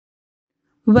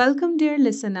Welcome, dear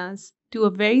listeners, to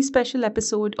a very special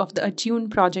episode of the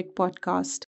ATTUNE Project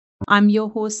podcast. I'm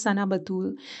your host, Sana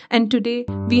Batul, and today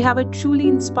we have a truly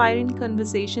inspiring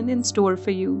conversation in store for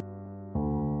you.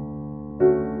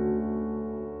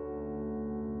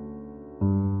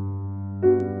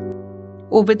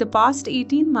 Over the past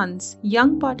 18 months,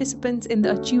 young participants in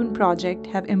the ATTUNE Project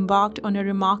have embarked on a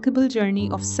remarkable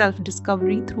journey of self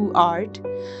discovery through art,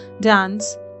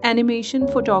 dance, animation,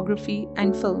 photography,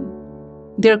 and film.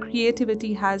 Their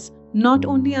creativity has not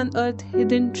only unearthed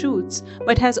hidden truths,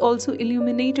 but has also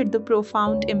illuminated the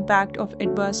profound impact of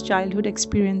adverse childhood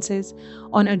experiences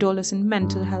on adolescent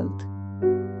mental health.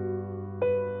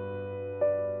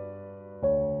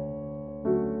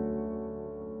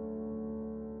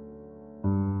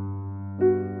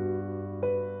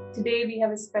 Today we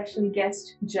have a special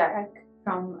guest, Jack,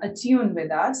 from Attune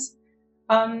with us.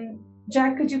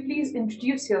 Jack, could you please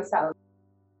introduce yourself?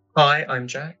 Hi, I'm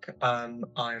Jack. I'm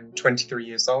 23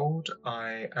 years old.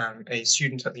 I am a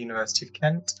student at the University of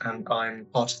Kent, and I'm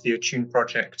part of the ATTUNE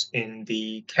Project in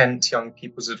the Kent Young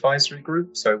People's Advisory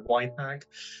Group, so YPAG,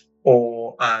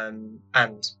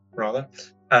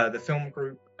 the film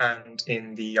group, and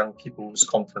in the Young People's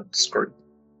Conference group.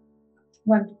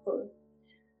 Wonderful.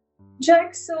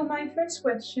 Jack, so my first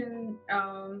question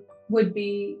would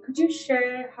be, could you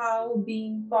share how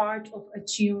being part of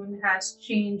Attune has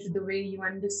changed the way you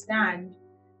understand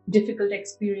difficult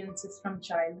experiences from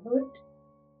childhood?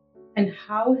 And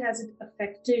how has it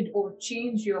affected or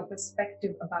changed your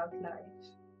perspective about life?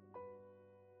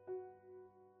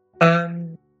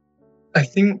 I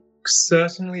think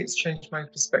certainly it's changed my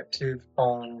perspective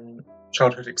on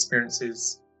childhood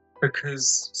experiences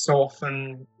because so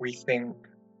often we think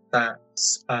that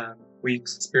we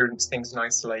experience things in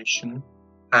isolation,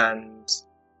 and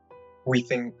we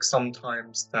think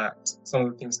sometimes that some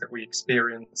of the things that we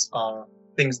experience are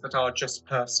things that are just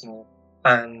personal.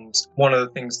 And one of the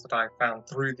things that I found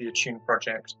through the ATTUNE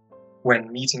project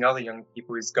when meeting other young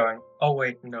people is going, oh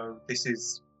wait, no, this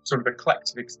is sort of a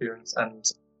collective experience and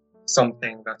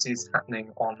something that is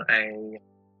happening on a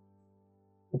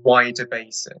wider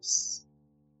basis.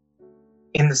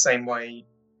 In the same way,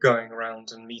 going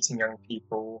around and meeting young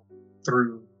people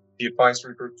through the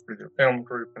advisory group, through the film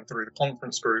group, and through the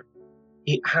conference group,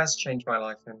 it has changed my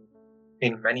life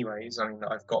in many ways. I mean,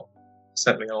 I've got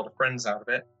certainly a lot of friends out of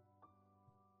it.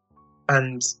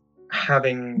 And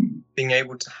being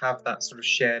able to have that sort of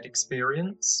shared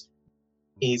experience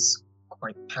is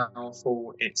quite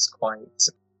powerful. It's quite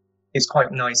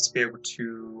nice to be able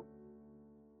to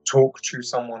talk to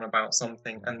someone about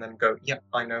something and then go, yeah,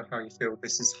 I know how you feel.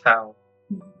 This is how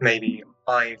maybe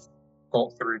I've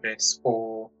got through this,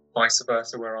 or vice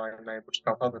versa, where I am able to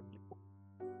help other people.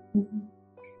 Mm-hmm.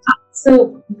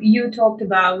 So you talked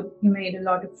about you made a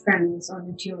lot of friends on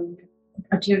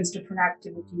Attune's different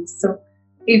activities. So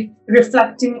if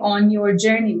reflecting on your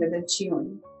journey with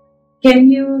Attune, can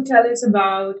you tell us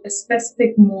about a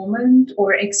specific moment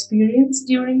or experience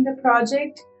during the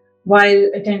project while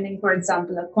attending, for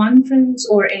example, a conference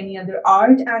or any other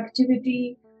art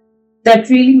activity that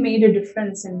really made a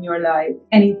difference in your life?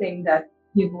 Anything that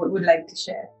you would like to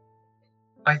share?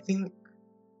 I think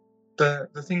the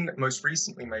thing that most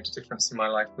recently made a difference in my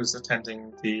life was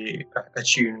attending the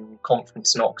ATTUNE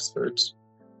conference in Oxford,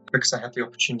 because I had the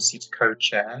opportunity to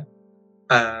co-chair,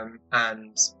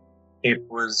 and it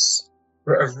was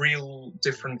a real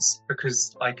difference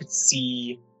because I could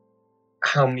see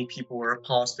how many people were a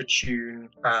part of ATTUNE,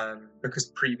 because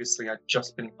previously I'd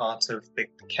just been part of the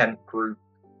Kent group,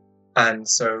 and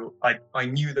so I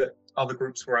knew that other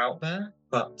groups were out there,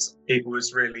 but it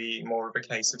was really more of a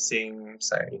case of seeing,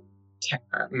 say,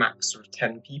 max sort of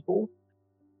 10 people,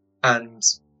 and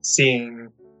seeing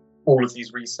all of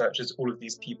these researchers, all of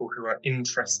these people who are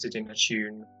interested in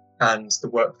ATTUNE and the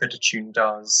work that ATTUNE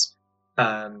does,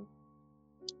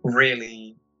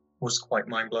 really was quite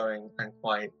mind-blowing and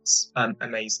quite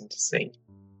amazing to see.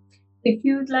 If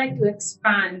you'd like to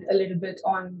expand a little bit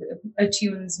on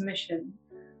Attune's mission,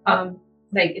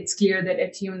 like it's clear that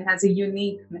Attune has a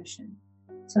unique mission.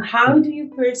 So how do you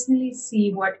personally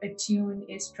see what Attune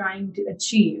is trying to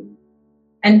achieve,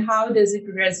 and how does it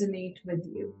resonate with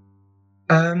you?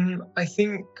 I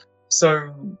think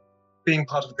so. Being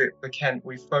part of the Kent,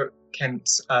 Kent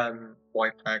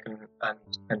YPAG and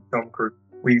Kent Film Group,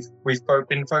 we've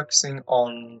been focusing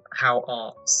on how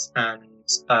arts and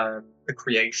the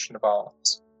creation of art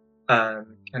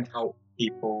can help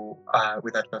people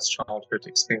with adverse childhood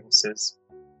experiences.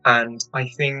 And I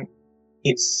think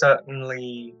it's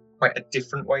certainly quite a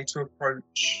different way to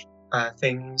approach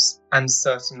things. And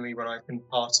certainly when I've been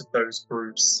part of those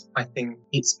groups, I think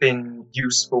it's been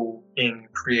useful in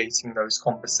creating those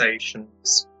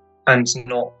conversations and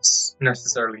not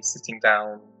necessarily sitting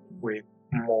down with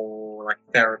more like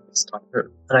therapist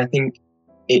type. And I think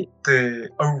the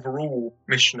overall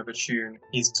mission of ATTUNE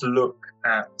is to look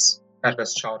at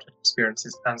adverse childhood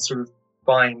experiences and sort of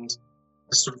find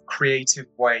the sort of creative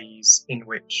ways in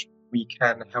which we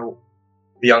can help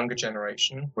the younger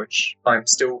generation, which I'm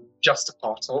still just a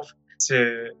part of,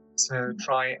 to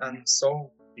try and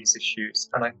solve these issues.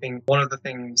 And I think one of the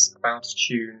things about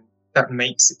ATTUNE that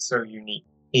makes it so unique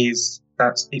is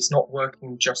that it's not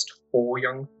working just for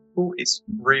young people, it's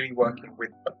really working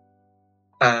with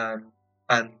them.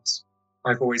 And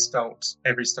I've always felt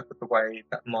every step of the way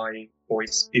that my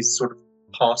voice is sort of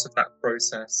part of that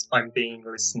process. I'm being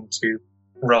listened to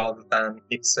rather than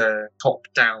it's a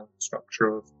top-down structure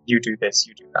of you do this,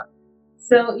 you do that.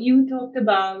 So you talked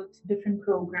about different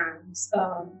programs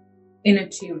in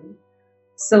ATTUNE.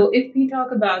 So if we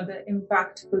talk about the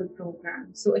impactful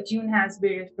program, so ATTUNE has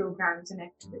various programs and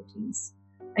activities,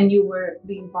 and you were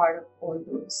being part of all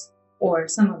those or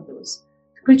some of those.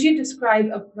 Could you describe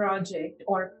a project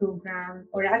or program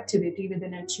or activity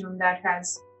within ATTUNE that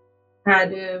has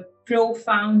had a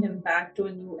profound impact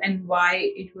on you and why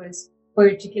it was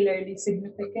particularly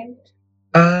significant?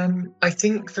 I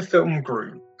think the film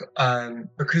group,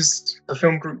 because the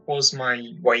film group was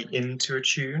my way into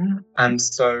ATTUNE, and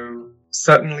so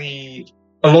certainly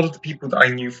a lot of the people that I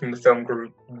knew from the film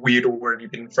group, we had already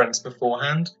been friends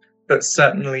beforehand, but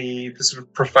certainly the sort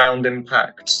of profound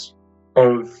impact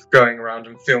of going around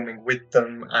and filming with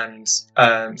them and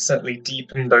certainly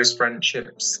deepened those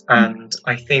friendships. And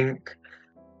I think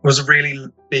it was a really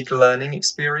big learning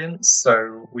experience.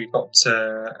 So we got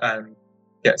to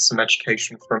get some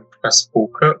education from Professor Paul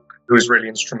Cook, who was really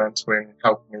instrumental in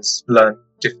helping us learn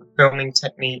different filming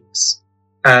techniques.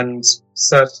 And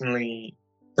certainly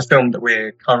the film that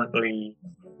we're currently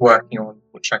working on,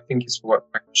 which I think is for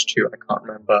Work Package 2, I can't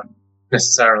remember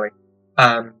necessarily,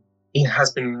 it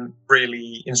has been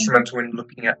really instrumental in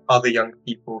looking at other young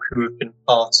people who have been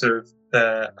part of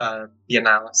the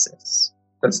analysis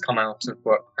that's come out of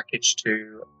Work Package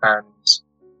 2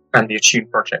 and the ATTUNE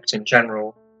Project in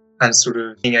general, and sort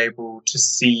of being able to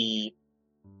see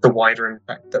the wider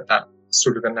impact that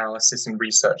sort of analysis and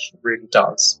research really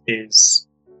does is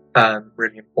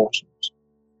really important.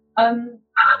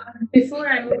 Before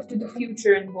I move to the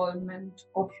future involvement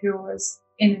of yours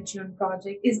in ATTUNE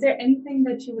Project, is there anything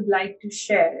that you would like to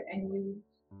share and you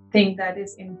think that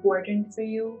is important for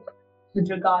you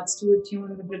with regards to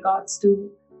ATTUNE, with regards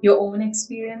to your own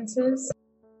experiences?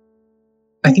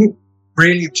 I think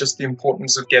really just the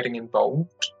importance of getting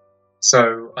involved.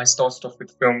 So I started off with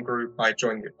the film group, I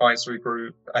joined the advisory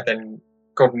group, I then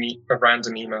got a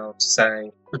random email to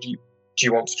say, do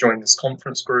you want to join this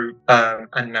conference group?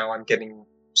 And now I'm getting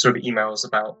sort of emails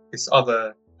about this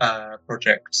other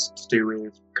project to do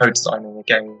with co-designing a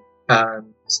game,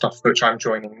 stuff which I'm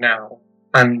joining now.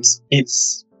 And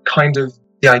it's kind of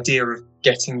the idea of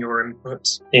getting your input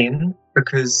in,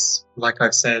 because like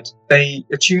I've said,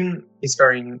 ATTUNE is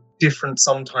very different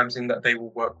sometimes in that they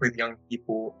will work with young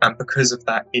people, and because of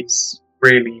that it's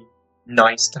really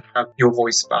nice to have your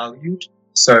voice valued.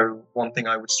 So one thing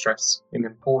I would stress in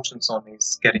importance on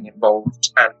is getting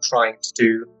involved and trying to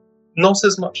do not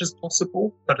as much as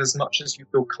possible, but as much as you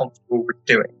feel comfortable with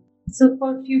doing. So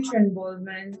for future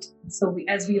involvement,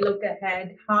 as we look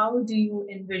ahead, how do you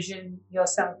envision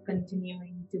yourself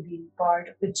continuing to be part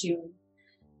of ATTUNE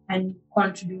and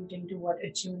contributing to what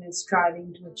ATTUNE is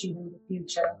striving to achieve in the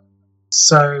future?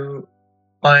 So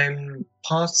I'm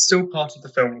still part of the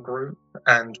film group,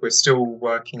 and we're still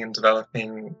working and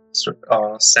developing sort of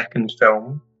our second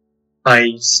film.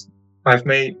 I've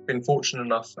been fortunate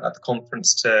enough at the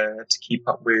conference to keep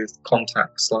up with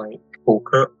contacts like Paul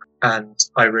Cook, and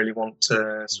I really want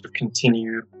to sort of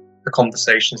continue the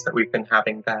conversations that we've been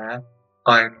having there.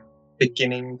 I'm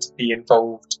beginning to be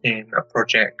involved in a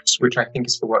project which I think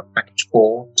is for Work Package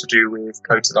 4 to do with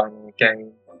co-designing a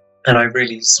game, and I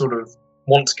really sort of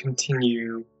want to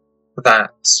continue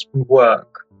that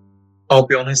work. I'll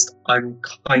be honest, I'm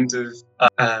kind of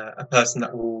a person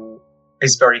that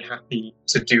is very happy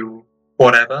to do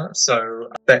whatever. So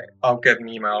I'll get an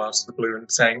email out of the blue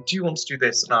and saying, do you want to do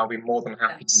this? And I'll be more than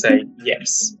happy to say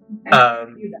yes.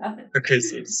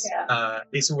 Because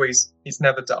it's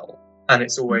never dull, and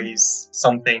it's always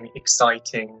something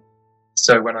exciting.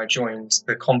 So when I joined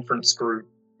the conference group,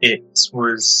 it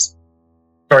was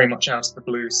very much out of the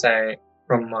blue,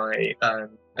 from my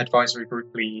advisory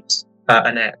group lead,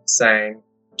 Annette, saying,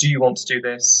 do you want to do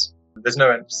this? There's no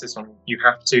emphasis on you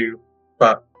have to,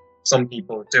 but some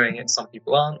people are doing it, some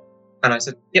people aren't. And I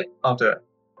said, yep, I'll do it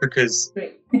because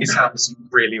Great. it sounds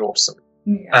really awesome.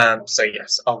 Yeah. So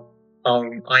yes,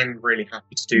 I'm really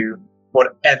happy to do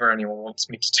whatever anyone wants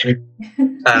me to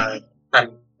do.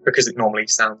 And because it normally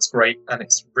sounds great and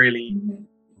it's really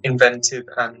inventive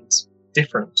and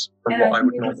different from And what I I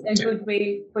think would it is normally a do. good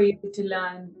way for you to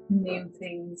learn new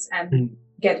things and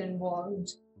get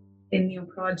involved in new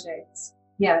projects.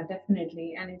 Yeah,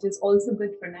 definitely. And it is also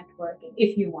good for networking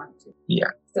if you want to.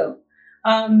 Yeah. So,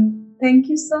 thank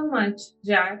you so much,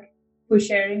 Jack, for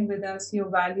sharing with us your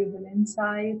valuable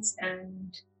insights.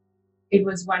 And it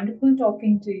was wonderful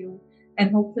talking to you.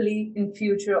 And hopefully in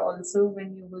future also,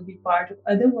 when you will be part of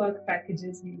other work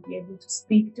packages, we'll be able to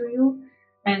speak to you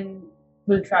and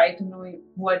we'll try to know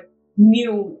what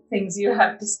new things you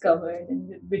have discovered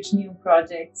and which new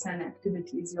projects and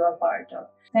activities you are part of.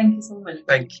 Thank you so much.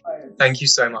 Thank you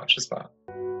so much as well.